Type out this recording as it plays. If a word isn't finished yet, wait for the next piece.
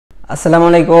আসসালামু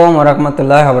আলাইকুম ওয়া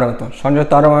রাহমাতুল্লাহি ওয়া বারাকাতুহু।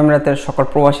 সংযুক্ত আরব আমিরাতের সকল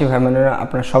প্রবাসী ভাই বোনেরা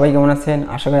আপনারা সবাই কেমন আছেন?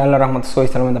 আশা করি আল্লাহর রহমতে সহি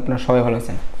সালামত আপনারা সবাই ভালো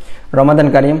আছেন। রমাদান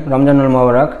কারীম, রমজানুল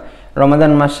মুবারক।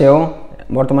 রমাদান মাসেও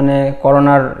বর্তমানে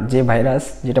করোনার যে ভাইরাস,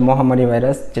 যেটা মহামারী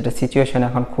ভাইরাস, যেটা সিচুয়েশন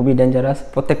এখন খুবই ডেঞ্জারাস,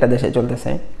 প্রত্যেকটা দেশে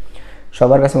চলতেছে।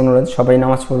 সবার কাছে অনুরোধ, সবাই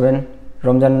নামাজ পড়বেন,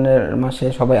 রমজানের মাসে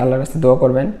সবাই আল্লাহর কাছে দোয়া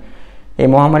করবেন। এই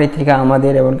মহামারী থেকে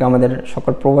আমাদের এমনকি আমাদের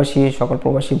সকল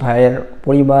প্রবাসী ভাইয়ের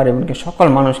পরিবার এমনকি সকল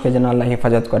মানুষকে যেন আল্লাহ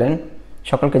হেফাজত করেন,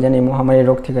 সকলকে যেন এই মহামারীর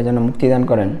রোগ থেকে যেন মুক্তিদান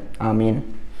করেন, আমিন।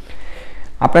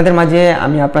 আপনাদের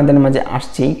মাঝে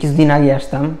আসছি, কিছুদিন আগে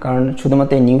আসতাম, কারণ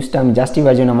শুধুমাত্র এই নিউজটা আমি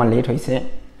জাস্টিফাইয়ের জন্য আমার লেট হয়েছে।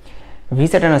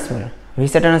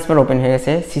 ভিসা ট্রান্সফার ওপেন হয়ে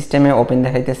গেছে, সিস্টেমে ওপেন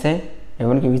দেখাইতেছে,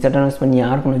 এমনকি ভিসা ট্রান্সফার নিয়ে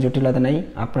আর কোনো জটিলতা নাই।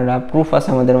 আপনারা প্রুফ আছে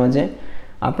আমাদের মাঝে,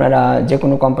 আপনারা যে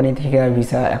কোনো কোম্পানি থেকে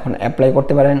ভিসা এখন অ্যাপ্লাই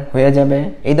করতে পারেন, হয়ে যাবে।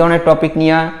 এই ধরনের টপিক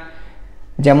নিয়ে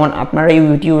যেমন আপনারা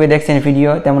ইউটিউবে দেখছেন ভিডিও,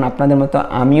 তেমন আপনাদের মতো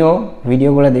আমিও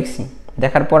ভিডিওগুলো দেখছি।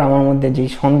 দেখার পর আমার মধ্যে যে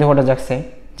সন্দেহটা জাগছে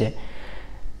যে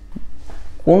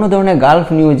কোনো ধরনের গালফ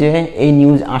নিউজে এই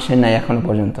নিউজ আসে নাই এখনো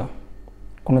পর্যন্ত।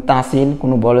 কোনো তাহসিল,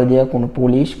 কোনো বলদিয়া, কোনো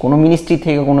পুলিশ, কোনো মিনিস্ট্রি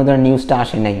থেকে কোনো ধরনের নিউজটা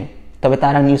আসে নাই। তবে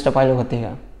তারা নিউজটা পাইল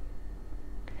কোথেকে?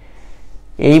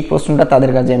 এই প্রশ্নটা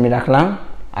তাদের কাছে আমি রাখলাম।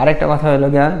 আরেকটা কথা হলো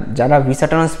গিয়া, যারা ভিসা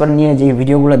ট্রান্সফার নিয়ে যে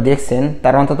ভিডিওগুলো দেখছেন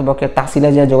তারা অন্তত পক্ষে তাহসিলে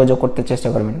যা যোগাযোগ করতে চেষ্টা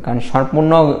করবেন, কারণ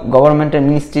সম্পূর্ণ গভর্নমেন্টের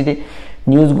মিনিস্ট্রির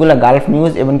নিউজগুলো গালফ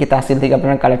নিউজ এবং কি তাহসিল থেকে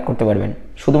আপনারা কালেক্ট করতে পারবেন।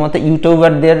 শুধুমাত্র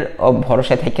ইউটিউবারদের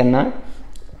ভরসায় থাকেন না,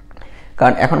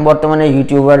 কারণ এখন বর্তমানে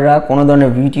ইউটিউবাররা কোনো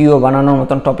ধরনের ভিডিও বানানোর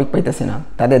মতন টপিক পাইতেছে না,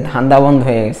 তাদের ধান্দা বন্ধ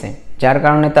হয়ে গেছে। যার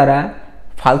কারণে তারা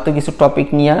ফালতু কিছু টপিক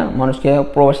নিয়ে মানুষকে,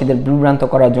 প্রবাসীদের বিভ্রান্ত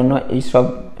করার জন্য এইসব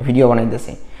ভিডিও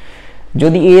বানাইতেছে।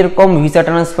 যদি এরকম ভিসা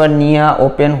ট্রান্সফার নিয়ে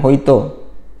ওপেন হইতো,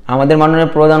 আমাদের মাননীয়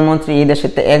প্রধানমন্ত্রী এই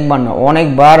দেশেতে একবার না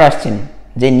অনেকবার আসছেন।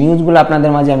 যে নিউজগুলো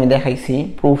আপনাদের মাঝে আমি দেখাইছি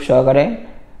প্রুফ সহকারে,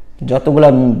 যতগুলো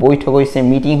বৈঠক হয়েছে,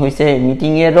 মিটিং হয়েছে,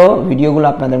 মিটিংয়েরও ভিডিওগুলো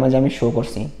আপনাদের মাঝে আমি শো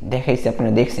করছি, দেখাইছি,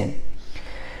 আপনারা দেখছেন।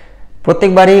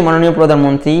 প্রত্যেকবারই মাননীয়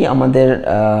প্রধানমন্ত্রী আমাদের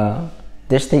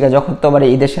দেশ থেকে যতবারই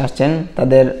এই দেশে আসছেন,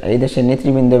 তাদের এই দেশের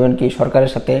নেতৃবৃন্দ এবং কি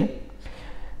সরকারের সাথে,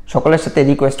 সকলের সাথে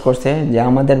রিকোয়েস্ট করছে যে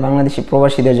আমাদের বাংলাদেশি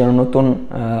প্রবাসীদের জন্য নতুন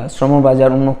শ্রম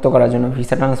বাজার উন্মুক্ত করার জন্য,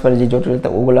 ভিসা ট্রান্সফারের যে জটিলতা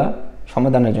ওগুলা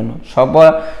সমাধানের জন্য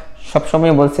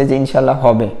সবসময় বলছে যে ইনশাল্লাহ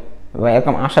হবে, বা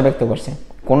এরকম আশা ব্যক্ত করছে।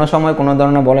 কোনো সময় কোনো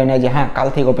ধরনের বলে নাই যে হ্যাঁ কাল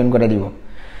থেকে ওপেন করে দিব।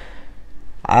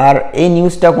 আর এই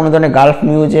নিউজটা কোনো ধরনের গালফ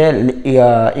নিউজে,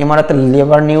 ইমারাতের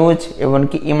লেবার নিউজ এবং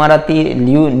কি ইমারাতি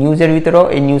নিউজের ভিতরেও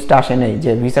এই নিউজটা আসে নাই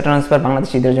যে ভিসা ট্রান্সফার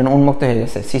বাংলাদেশিদের জন্য উন্মুক্ত হয়ে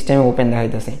গেছে, সিস্টেমে ওপেন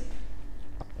দেখাইতেছে।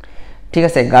 ঠিক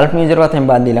আছে, গালফ নিউজের কথা আমি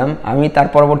বাদ দিলাম। আমি তার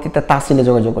পরবর্তীতে তাহসিলে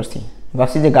যোগাযোগ করছি,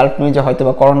 ভাবছি যে গালফ নিউজে হয়তো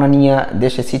বা করোনা নিয়ে,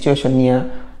 দেশের সিচুয়েশন নিয়ে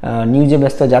নিউজে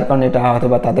ব্যস্ত, যার কারণে এটা হয়তো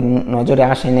বা তাদের নজরে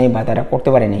আসে নাই বা তারা করতে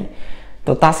পারে নাই।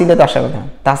 তো তাহসিলে তো আসার কথা,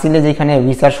 তাহসিলে যেখানে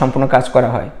ভিসার সম্পূর্ণ কাজ করা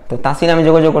হয়, তো তাহসিলে আমি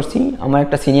যোগাযোগ করছি। আমার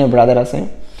একটা সিনিয়র ব্রাদার আছে,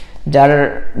 যার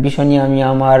বিষয় নিয়ে আমি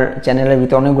আমার চ্যানেলের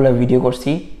ভিতরে অনেকগুলো ভিডিও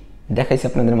করছি, দেখাইছি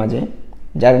আপনাদের মাঝে।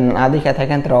 যারা না দেখে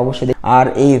থাকেন তারা অবশ্যই। আর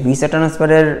এই ভিসা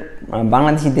ট্রান্সফারের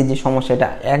বাংলাদেশিদের যে সমস্যা, এটা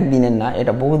একদিনের না,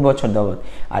 এটা বহুত বছর যাবত।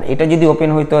 আর এটা যদি ওপেন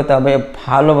হইতো তবে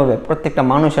ভালোভাবে প্রত্যেকটা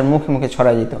মানুষের মুখে মুখে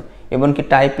ছড়া যেত, এমনকি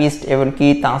টাইপিস্ট, এমনকি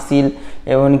তাহসিল,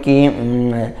 এমনকি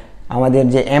আমাদের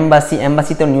যে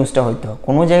এম্বাসিতেও নিউজটা হইতো।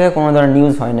 কোনো জায়গায় কোনো ধরনের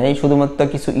নিউজ হয় নাই, শুধুমাত্র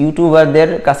কিছু ইউটিউবারদের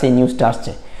কাছে নিউজটা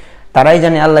আসছে। তারাই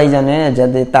জানে, আল্লাহ জানে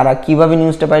যাতে তারা কিভাবে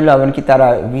নিউজটা পাইলো, এমনকি তারা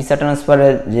ভিসা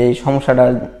ট্রান্সফারের যে সমস্যাটা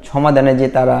সমাধানে যে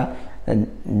তারা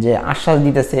যে আশ্বাস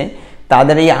দিতেছে,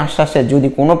 তাদের এই আশ্বাসে যদি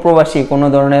কোনো প্রবাসী কোনো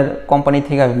ধরনের কোম্পানি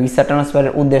থেকে ভিসা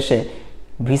ট্রান্সফারের উদ্দেশ্যে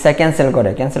ভিসা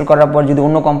ক্যান্সেল করার পর যদি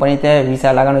অন্য কোম্পানিতে ভিসা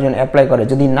লাগানোর জন্য অ্যাপ্লাই করে,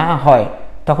 যদি না হয়,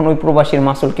 তখন ওই প্রবাসীর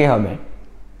মাসুল কে হবে?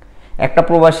 একটা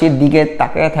প্রবাসীর দিকে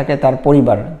তাকায় থাকে তার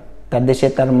পরিবার, তার দেশে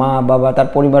তার মা বাবা, তার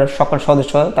পরিবারের সকল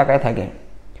সদস্য তাকায় থাকে।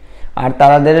 আর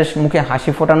তাদের মুখে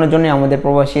হাসি ফোটানোর জন্য আমাদের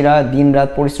প্রবাসীরা দিন রাত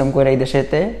পরিশ্রম করে এই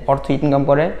দেশেতে অর্থ ইনকাম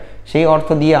করে, সেই অর্থ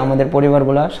দিয়ে আমাদের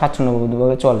পরিবারগুলো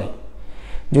স্বাচ্ছন্দ্যভাবে চলে।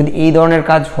 যদি এই ধরনের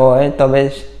কাজ হয়, তবে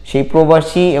সেই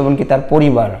প্রবাসী এবং কি তার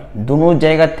পরিবার দুনো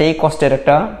জায়গাতেই কষ্টের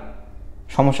একটা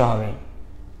সমস্যা হবে।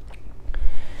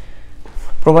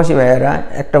 প্রবাসী ভাইয়েরা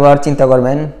একটাবার চিন্তা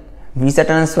করবেন, ভিসা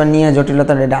ট্রান্সফার নিয়ে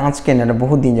জটিলতা এটা আজকে না, এটা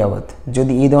বহুত দিন যাবত।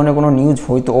 যদি এই ধরনের কোনো নিউজ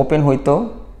হইতো, ওপেন হইতো,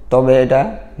 তবে এটা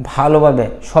ভালোভাবে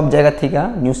সব জায়গা থেকে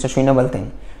নিউজটা শুনে বলতেন।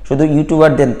 শুধু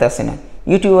ইউটিউবারদের আছে না,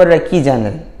 ইউটিউবাররা কি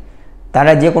জানেন,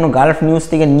 তারা যে কোনো গালফ নিউজ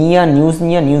থেকে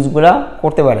নিউজগুলা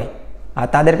করতে পারে। আর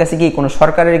তাদের কাছে কি কোনো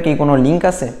সরকারের কি কোনো লিঙ্ক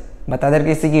আছে, বা তাদের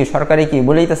কাছে কি সরকারে কি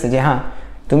বলেইতেছে যে হ্যাঁ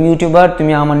তুমি ইউটিউবার,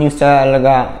 তুমি আমার নিউজটা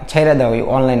লাগা ছেড়ে দাও এই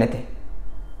অনলাইনেতে?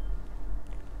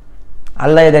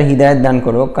 আল্লাহ এদের হৃদায়ত দান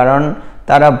করুক, কারণ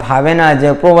তারা ভাবে না যে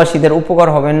প্রবাসীদের উপকার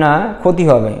হবে না, ক্ষতি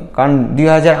হবে। কারণ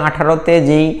 2018-তে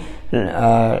যেই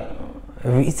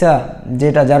ভিসা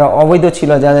যেটা যারা অবৈধ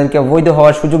ছিল, যাদেরকে বৈধ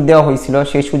হওয়ার সুযোগ দেওয়া হয়েছিল,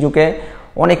 সেই সুযোগে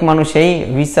অনেক মানুষই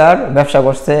ভিসার ব্যবসা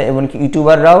করছে এবং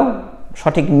ইউটিউবাররাও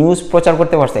সঠিক নিউজ প্রচার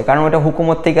করতে পারছে, কারণ ওটা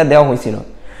হুকুমত থেকে দেওয়া হয়েছিল।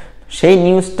 সেই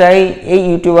নিউজটাই এই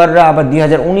ইউটিউবাররা আবার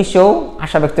 2019-এও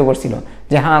আশা ব্যক্ত করছিল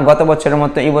যে হ্যাঁ গত বছরের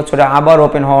মতো এই বছরে আবার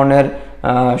ওপেন হওয়ার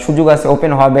সুযোগ আছে,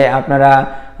 ওপেন হবে। আপনারা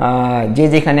যে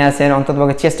যেখানে আছেন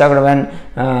অন্ততপক্ষে চেষ্টা করবেন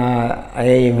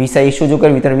এই ভিসা, এই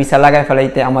সুযোগের ভিতরে ভিসা লাগায়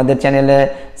ফেলাইতে। আমাদের চ্যানেলে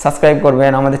সাবস্ক্রাইব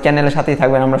করবেন, আমাদের চ্যানেলের সাথেই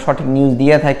থাকবেন, আমরা সঠিক নিউজ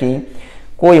দিয়ে থাকি।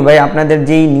 কই ভাই আপনাদের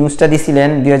যেই নিউজটা দিছিলেন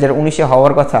 2019-এ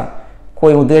হওয়ার কথা,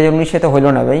 কই 2019-এ তো হইল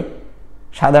না ভাই,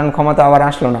 সাধারণ ক্ষমতা আবার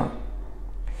আসলো না।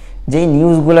 যেই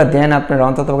নিউজগুলো দেন আপনারা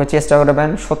অন্ততপক্ষে চেষ্টা করবেন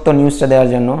সত্য নিউজটা দেওয়ার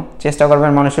জন্য, চেষ্টা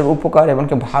করবেন মানুষের উপকার এবং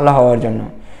কি ভালো হওয়ার জন্য।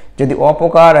 যদি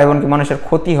অপকার এবং কি মানুষের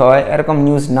ক্ষতি হয় এরকম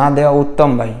নিউজ না দেওয়া উত্তম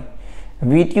ভাই।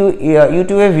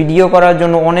 ইউটিউবে ভিডিও করার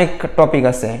জন্য অনেক টপিক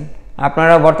আছে।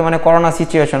 আপনারা বর্তমানে করোনা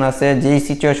সিচুয়েশন আছে, যেই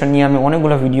সিচুয়েশন নিয়ে আমি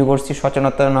অনেকগুলো ভিডিও করছি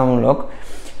সচেতনতামূলক,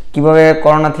 কিভাবে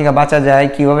করোনা থেকে বাঁচা যায়,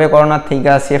 কিভাবে করোনা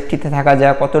থেকে সেফটিতে থাকা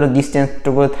যায়, কতটা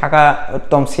ডিস্টেন্সটুকু থাকা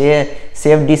উত্তম,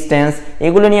 সেফ ডিস্টেন্স,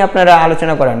 এগুলো নিয়ে আপনারা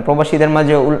আলোচনা করেন। প্রবাসীদের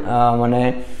মাঝে মানে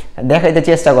দেখাইতে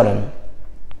চেষ্টা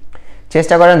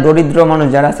করেন দরিদ্র মানুষ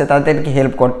যারা আছে তাদেরকে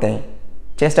হেল্প করতে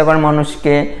চেষ্টা করেন,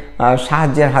 মানুষকে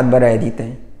সাহায্যের হাত বাড়ায় দিতে।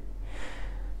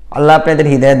 আল্লাহ আপনাদের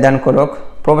হৃদায়ত দান করুক।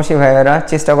 প্রবাসী ভাইয়েরা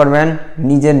চেষ্টা করবেন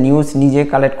নিজের নিউজ নিজে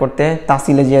কালেক্ট করতে,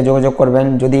 তাহসিলে গিয়ে যোগাযোগ করবেন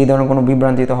যদি এই ধরনের কোনো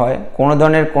বিভ্রান্তিত হয়। কোনো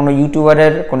ধরনের কোনো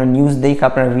ইউটিউবারের কোনো নিউজ দেখে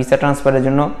আপনারা ভিসা ট্রান্সফারের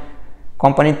জন্য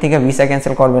কোম্পানির থেকে ভিসা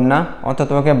ক্যান্সেল করবেন না।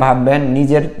 অন্ততপক্ষে ভাববেন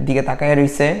নিজের দিকে তাকায়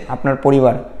রয়েছে আপনার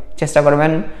পরিবার। চেষ্টা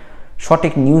করবেন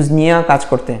সঠিক নিউজ নিয়ে কাজ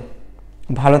করতে।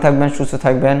 ভালো থাকবেন, সুস্থ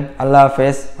থাকবেন। আল্লাহ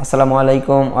হাফেজ। আসসালামু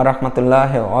আলাইকুম ওয়া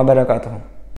রাহমাতুল্লাহি ওয়া বারাকাতুহু।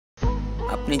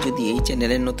 আপনি যদি এই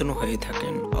চ্যানেলে নতুন হয়ে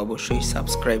থাকেন অবশ্যই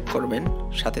সাবস্ক্রাইব করবেন,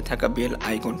 সাথে থাকা বেল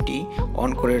আইকনটি অন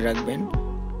করে রাখবেন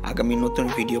আগামী নতুন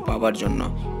ভিডিও পাওয়ার জন্য।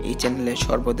 এই চ্যানেলে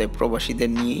সর্বদাই প্রবাসীদের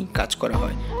নিয়েই কাজ করা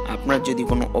হয়। আপনার যদি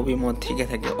কোনো অভিমত থেকে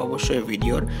থাকে অবশ্যই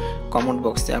ভিডিওর কমেন্ট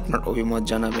বক্সে আপনার অভিমত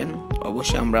জানাবেন।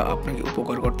 অবশ্যই আমরা আপনাকে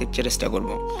উপকার করতে চেষ্টা করব।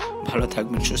 ভালো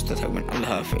থাকবেন, সুস্থ থাকবেন।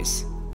 আল্লাহ হাফেজ।